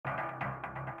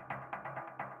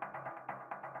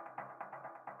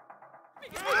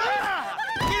Get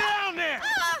down there!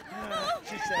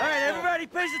 All right, everybody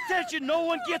pays attention. No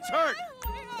one gets hurt.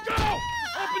 Go!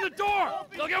 Open the door!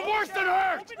 They'll get worse than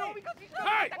hurt!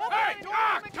 Hey! Hey!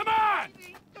 Ah! Come on!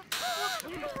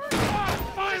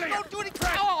 Oh, finally! Don't do any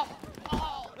crap!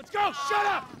 Let's go! Shut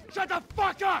up! Shut the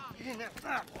fuck up!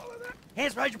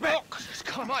 Hands behind your back.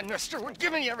 Come on, mister. We're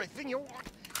giving you everything you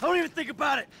want. Don't even think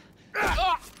about it.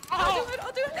 I'll do it.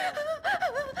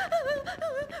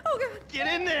 Oh, God. Get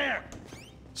in there!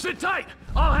 Sit tight!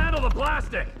 I'll handle the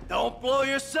plastic! Don't blow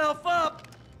yourself up.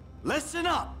 Listen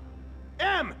up.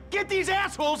 M! Get these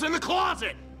assholes in the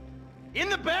closet! In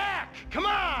the back! Come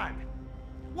on!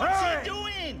 What's Hey! he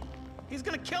doing? He's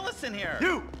gonna kill us in here.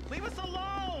 You. Leave us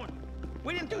alone.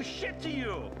 We didn't do shit to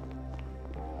you.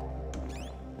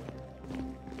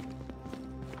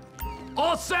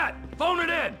 All set! Phone it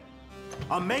in!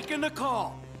 I'm making the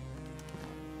call.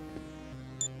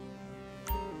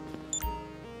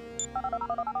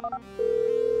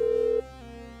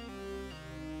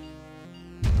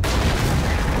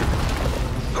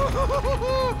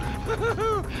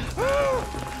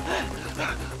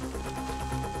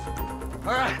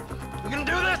 All right, we gonna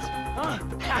do this? Huh?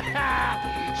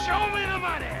 Show me the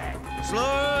money!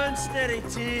 Slow and steady,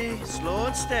 T. Slow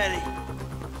and steady.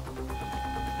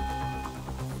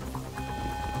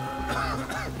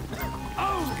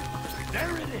 Oh,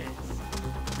 there it is.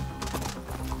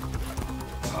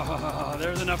 Oh,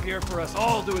 there's enough here for us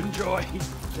all to enjoy.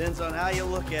 Depends on how you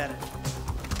look at it.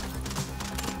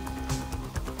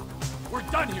 We're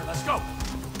done here, let's go.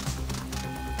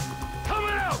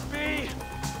 Coming out, B!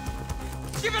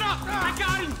 Give it up! I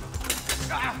got him!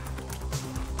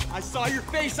 I saw your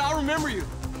face. I'll remember you.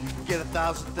 You get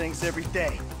 1,000 things every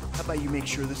day. How about you make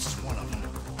sure this is one of them?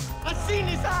 I've seen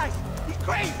his eyes. He's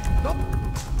crazy. Nope.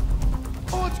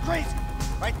 Oh, it's crazy.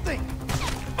 Right thing.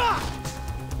 Fuck!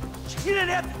 You didn't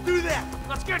have to do that.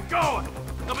 Let's get going.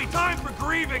 There'll be time for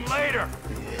grieving later.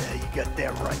 Yeah, you got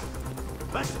that right.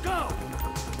 Let's go.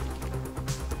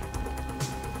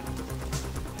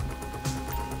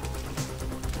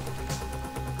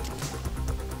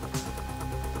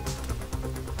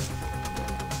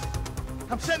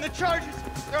 I'm setting the charges.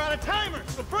 They're on a timer,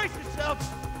 so brace yourself.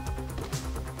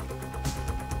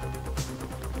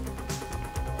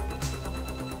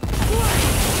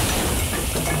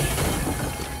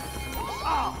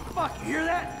 Oh, fuck, you hear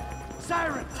that?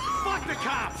 Siren. Fuck the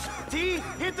cops! T,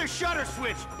 hit the shutter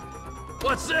switch.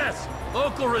 What's this?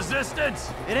 Local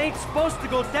resistance? It ain't supposed to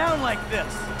go down like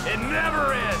this. It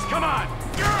never is. Come on,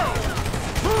 go!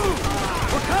 Move!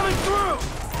 We're coming through!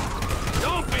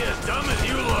 Don't be as dumb as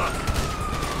you look.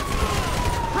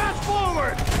 Press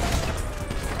forward!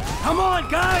 Come on,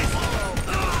 guys!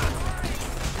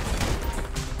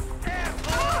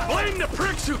 Blame the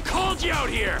pricks who called you out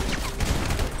here!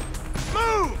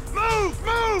 Move! Move!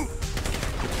 Move!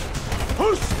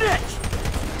 Who snitched?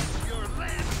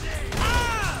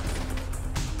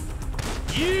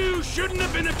 You shouldn't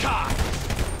have been a cop!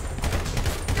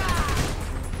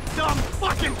 Dumb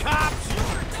fucking cops!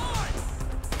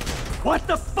 What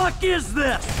the fuck is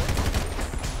this?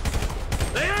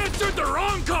 They answered the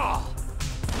wrong call!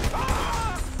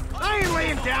 I ain't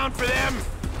laying down for them!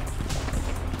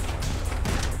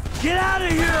 Get out of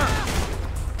here!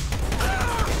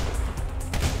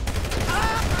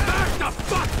 Back the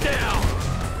fuck down!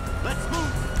 Let's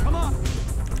move! Come on!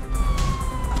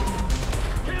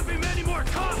 Can't be many more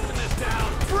cops in this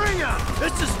town! Bring 'em!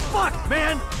 This is fucked,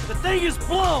 man! The thing is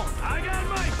blown! I got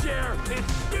my share!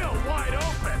 It's still wide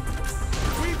open!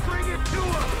 We bring it to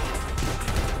 'em!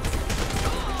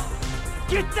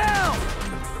 Get down!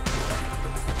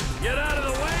 Get out of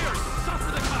the way or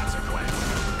suffer the consequence!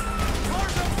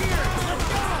 Cars up here! Let's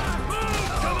go!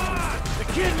 Move! Come on! The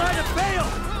kid might have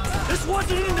failed! This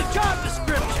wasn't in the job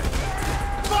description!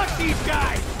 Fuck these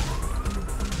guys!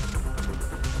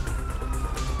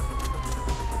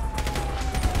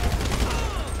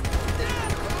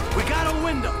 We got a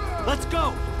window! Let's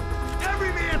go!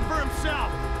 Every man for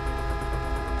himself!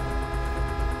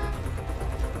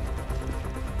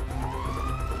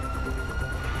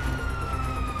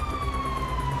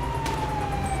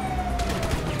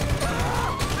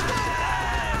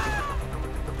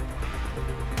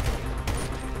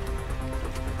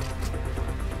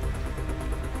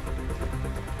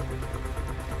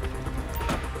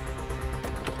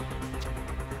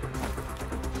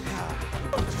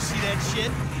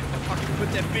 Shit. Fucking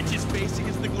put that bitch's face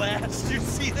against the glass. Did you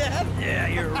see that? Yeah,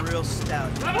 you're a real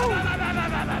stout. Fuck,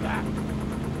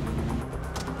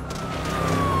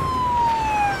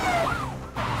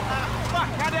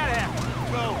 how'd that happen?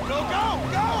 Go, go, go,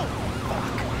 go!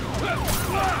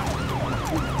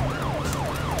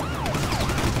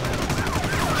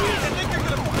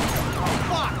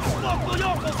 Uncle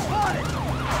Yoko's spotted!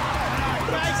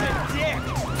 Guy's a dick!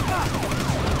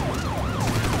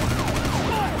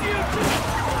 Fuck you, too!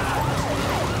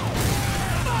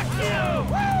 Fuck you!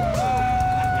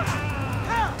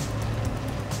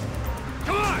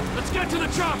 Come on, let's get to the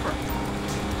chopper.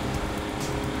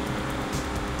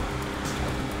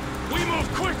 We move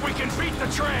quick, we can beat the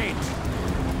train.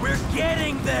 We're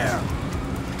getting there!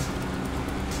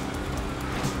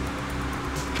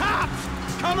 Cops!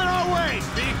 Coming our way!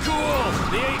 Be cool.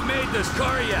 They ain't made this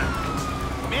car yet.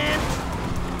 Man,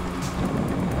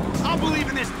 I'll believe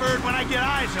in this bird when I get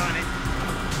eyes on it.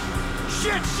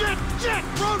 Shit, shit, shit!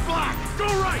 Roadblock! Go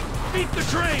right. Beat the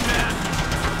train, man.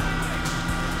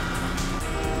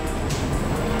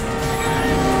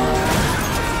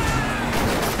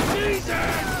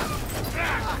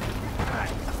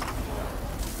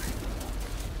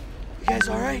 You guys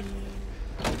alright?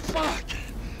 Fuck!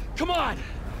 Come on!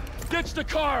 Ditch the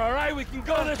car, all right? We can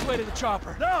go this way to the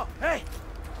chopper. No! Hey!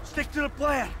 Stick to the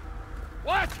plan!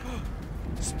 What?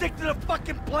 Stick to the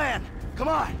fucking plan! Come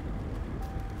on!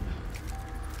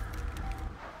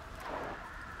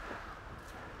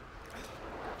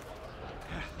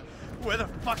 Where the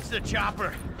fuck's the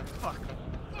chopper? Fuck.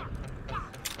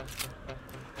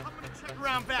 I'm gonna check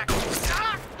around back.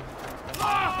 Ah!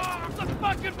 Oh, it's a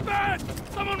fucking bed!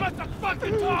 Someone must have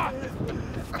fucking talked!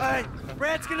 Alright,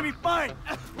 Brad's gonna be fine!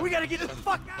 We gotta get the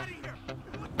fuck out of here!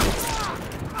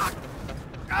 Ah!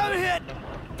 I'm hit!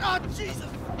 Oh, Jesus!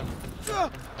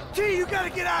 T, you gotta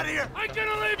get out of here! I'm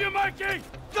gonna leave you, Mikey!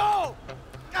 Go!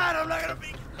 God, I'm not gonna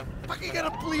be fucking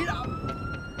gonna bleed out!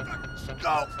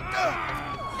 Go!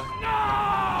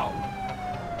 No!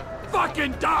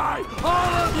 Fucking die!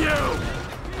 All of you!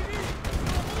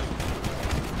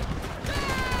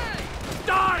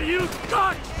 Die, you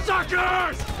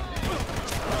cocksuckers!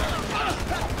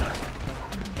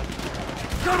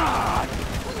 Come on!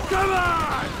 Come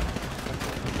on!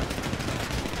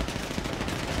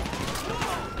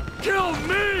 Kill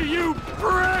me, you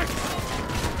pricks!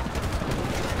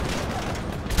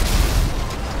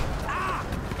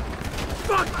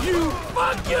 Fuck you!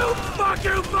 Fuck you! Fuck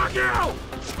you! Fuck you!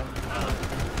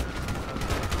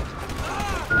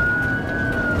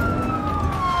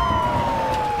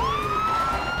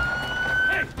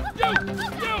 Hey! You!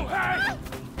 You! Hey!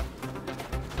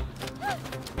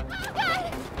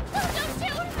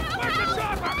 Where's the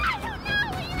chopper?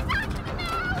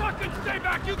 Fucking stay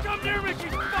back! You come near me,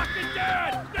 she's fucking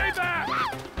dead! Stay back!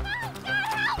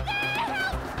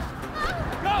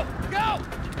 Go! Go!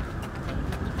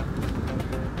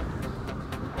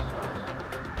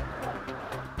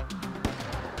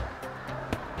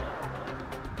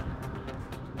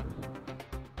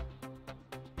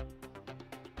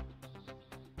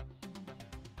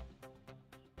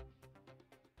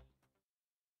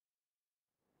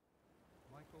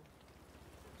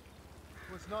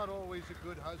 Was not always a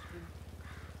good husband,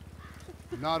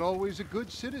 not always a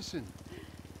good citizen.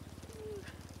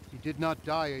 He did not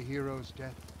die a hero's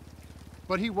death,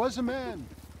 but he was a man.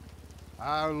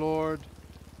 Our Lord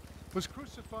was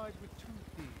crucified with 2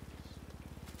 thieves,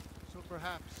 so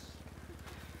perhaps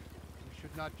we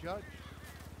should not judge.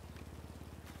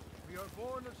 We are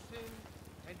born of sin,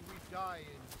 and we die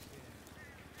in sin.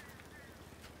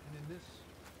 And in this,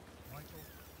 Michael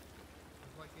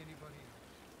is like anybody else.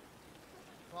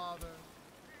 Father,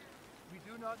 we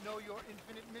do not know your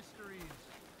infinite mysteries,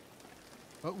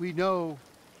 but we know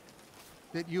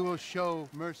that you will show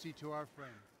mercy to our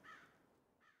friend.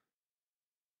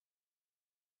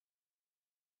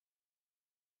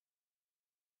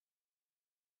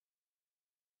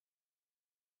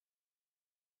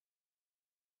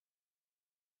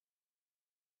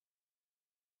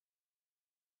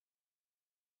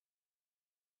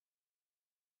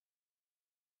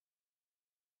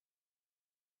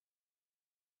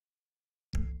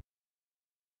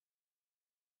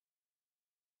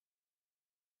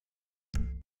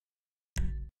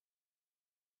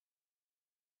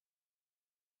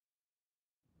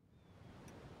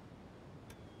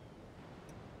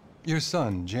 Your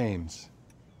son, James.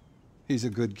 He's a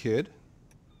good kid.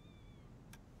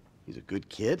 He's a good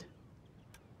kid?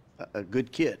 A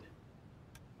good kid?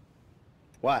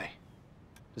 Why?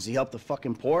 Does he help the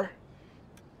fucking poor?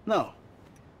 No.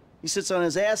 He sits on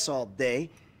his ass all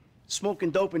day, smoking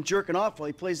dope and jerking off while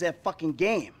he plays that fucking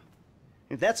game.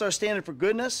 If that's our standard for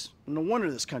goodness, no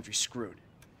wonder this country's screwed.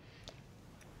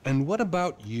 And what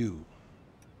about you?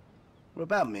 What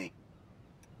about me?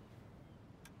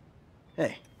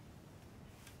 Hey.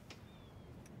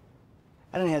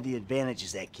 I didn't have the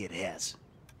advantages that kid has.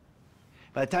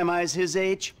 By the time I was his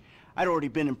age, I'd already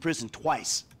been in prison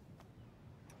twice.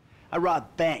 I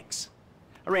robbed banks.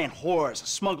 I ran whores, I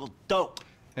smuggled dope.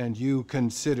 And you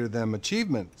consider them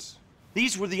achievements.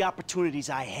 These were the opportunities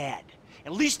I had.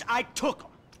 At least I took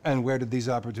them. And where did these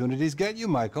opportunities get you,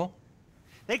 Michael?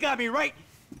 They got me right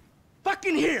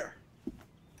fucking here.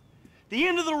 The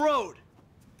end of the road.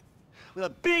 With a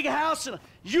big house and a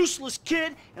useless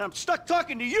kid, and I'm stuck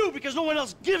talking to you because no one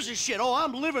else gives a shit. Oh,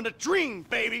 I'm living a dream,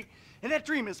 baby. And that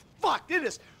dream is fucked. It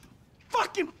is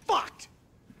fucking fucked.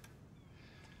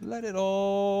 Let it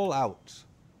all out.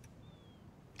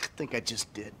 I think I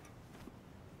just did.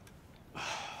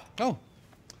 Oh,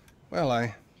 well,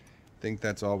 I think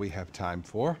that's all we have time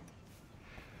for.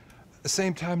 The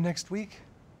same time next week?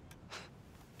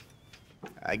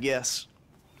 I guess.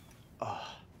 I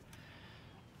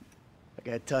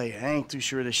gotta tell you, I ain't too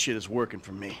sure this shit is working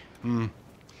for me.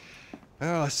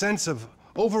 Well, a sense of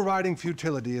overriding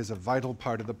futility is a vital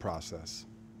part of the process.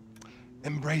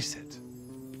 Embrace it.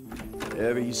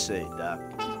 Whatever you say, Doc.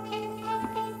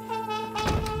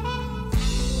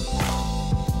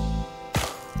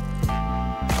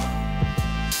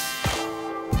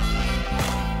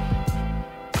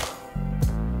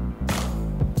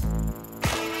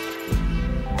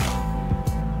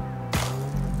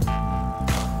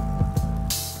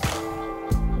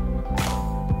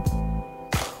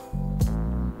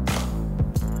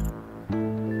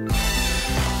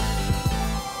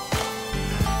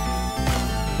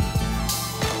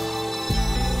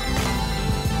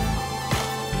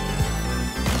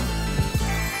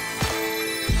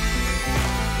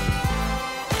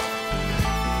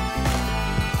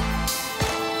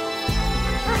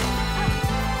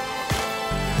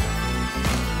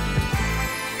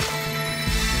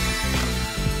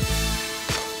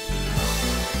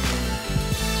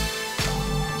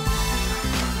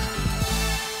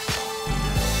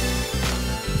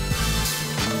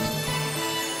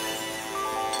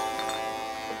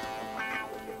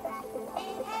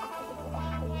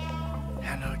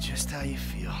 Just how you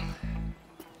feel.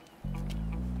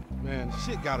 Man,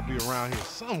 shit gotta be around here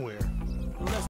somewhere.